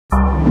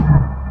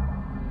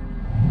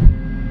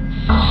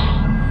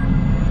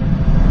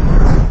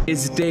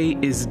His day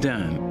is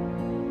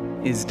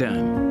done, is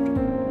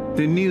done.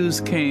 The news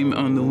came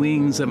on the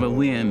wings of a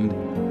wind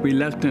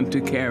reluctant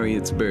to carry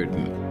its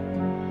burden.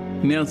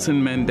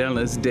 Nelson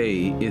Mandela's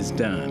day is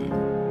done.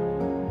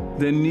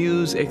 The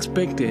news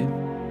expected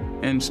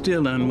and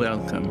still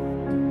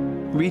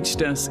unwelcome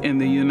reached us in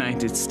the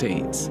United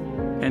States,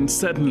 and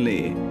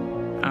suddenly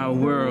our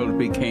world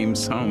became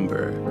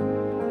somber.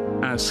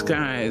 Our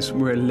skies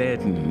were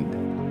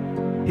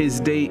leadened. His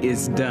day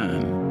is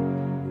done.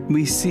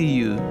 We see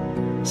you,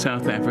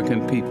 South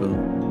African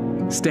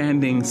people,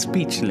 standing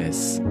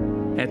speechless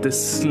at the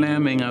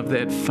slamming of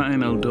that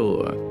final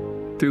door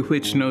through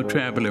which no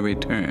traveler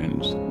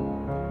returns.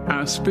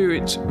 Our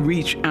spirits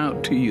reach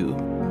out to you,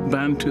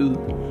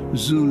 Bantu,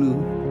 Zulu,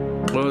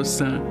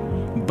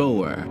 Xhosa,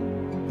 Boer.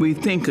 We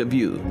think of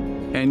you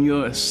and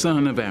your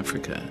son of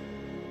Africa,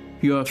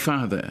 your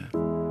father,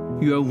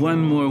 your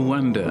one more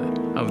wonder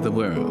of the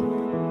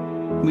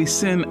world. We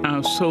send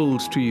our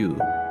souls to you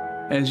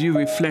as you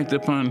reflect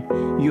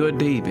upon your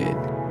David,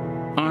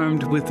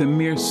 armed with a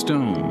mere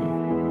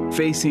stone,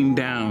 facing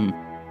down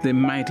the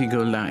mighty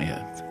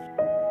Goliath.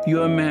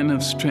 Your man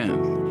of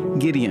strength,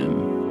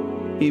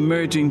 Gideon,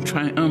 emerging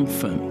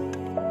triumphant,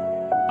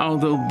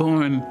 although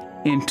born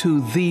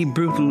into the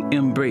brutal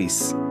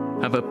embrace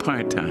of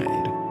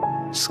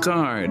apartheid,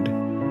 scarred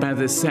by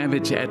the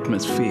savage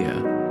atmosphere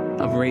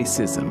of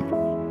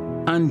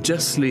racism,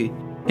 unjustly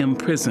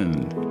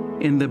imprisoned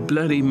in the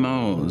bloody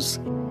maws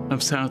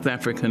of South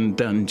African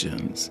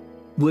dungeons.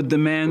 Would the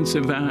man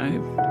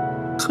survive?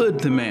 Could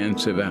the man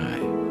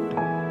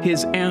survive?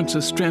 His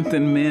answer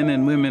strengthened men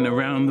and women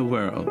around the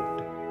world.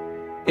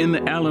 In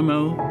the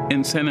Alamo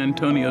in San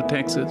Antonio,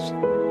 Texas,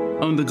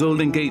 on the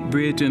Golden Gate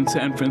Bridge in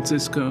San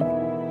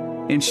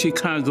Francisco, in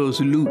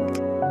Chicago's Loop,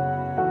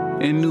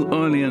 in New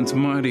Orleans'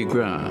 Mardi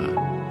Gras,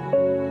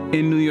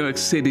 in New York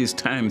City's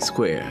Times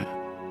Square,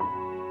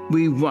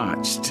 we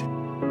watched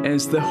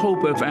as the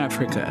hope of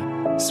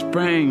Africa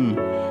sprang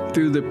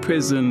through the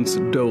prison's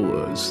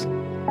doors,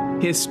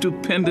 his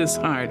stupendous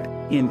heart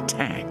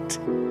intact,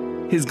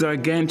 his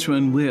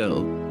gargantuan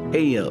will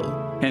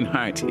hale and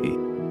hearty.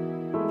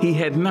 He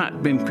had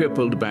not been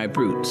crippled by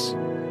brutes,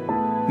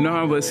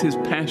 nor was his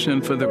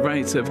passion for the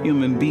rights of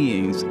human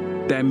beings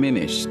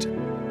diminished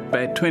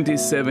by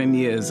 27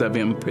 years of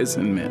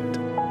imprisonment.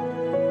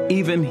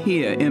 Even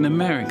here in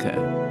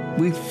America,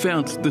 we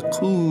felt the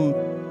cool,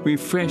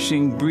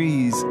 refreshing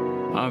breeze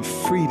of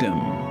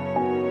freedom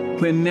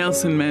when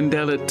Nelson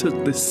Mandela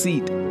took the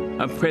seat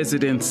of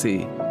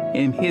presidency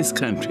in his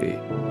country,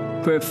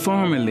 where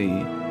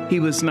formerly he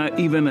was not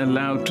even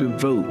allowed to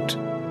vote.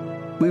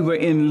 We were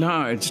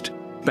enlarged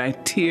by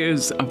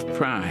tears of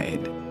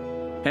pride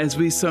as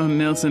we saw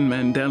Nelson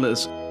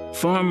Mandela's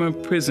former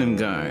prison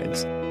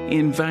guards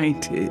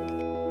invited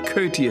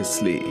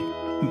courteously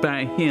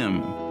by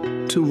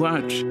him to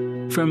watch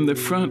from the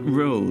front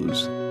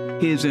rows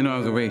his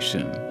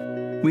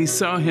inauguration. We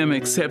saw him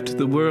accept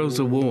the World's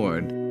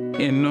Award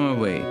in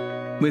Norway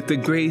with the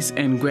grace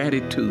and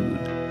gratitude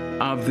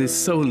of the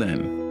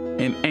Solon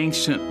in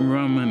ancient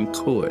Roman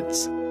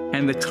courts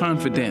and the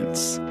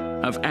confidence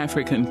of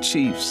African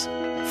chiefs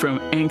from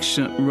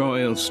ancient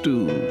royal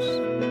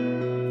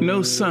stools.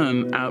 No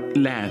sun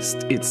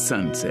outlasts its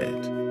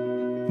sunset,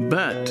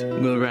 but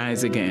will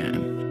rise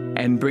again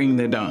and bring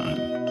the dawn.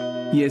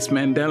 Yes,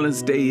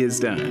 Mandela's day is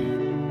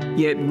done,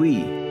 yet we,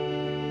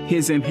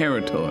 his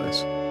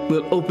inheritors,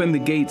 will open the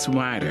gates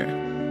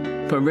wider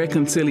for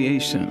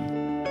reconciliation,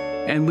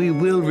 and we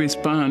will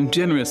respond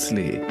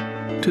generously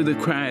to the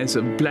cries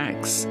of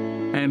blacks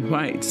and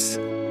whites,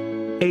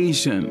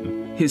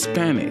 Asian,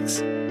 Hispanics,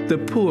 the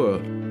poor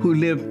who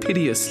live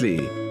piteously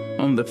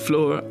on the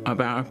floor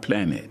of our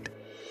planet.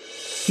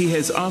 He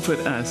has offered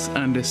us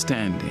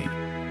understanding.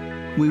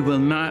 We will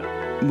not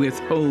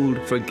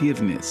withhold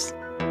forgiveness,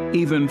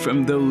 even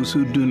from those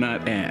who do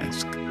not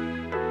ask.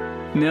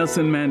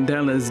 Nelson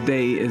Mandela's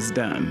day is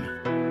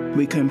done.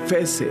 We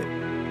confess it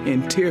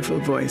in tearful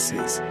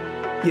voices,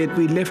 yet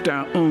we lift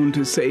our own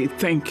to say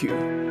thank you.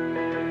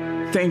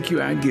 Thank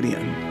you, our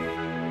Gideon.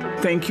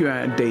 Thank you,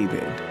 our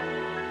David,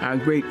 our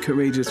great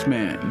courageous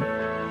man.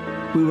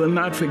 We will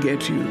not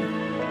forget you.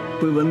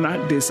 We will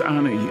not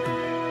dishonor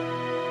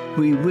you.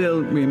 We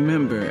will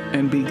remember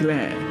and be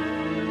glad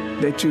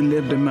that you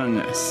lived among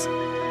us,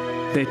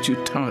 that you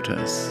taught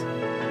us,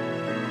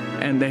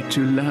 and that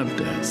you loved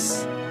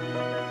us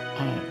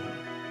all.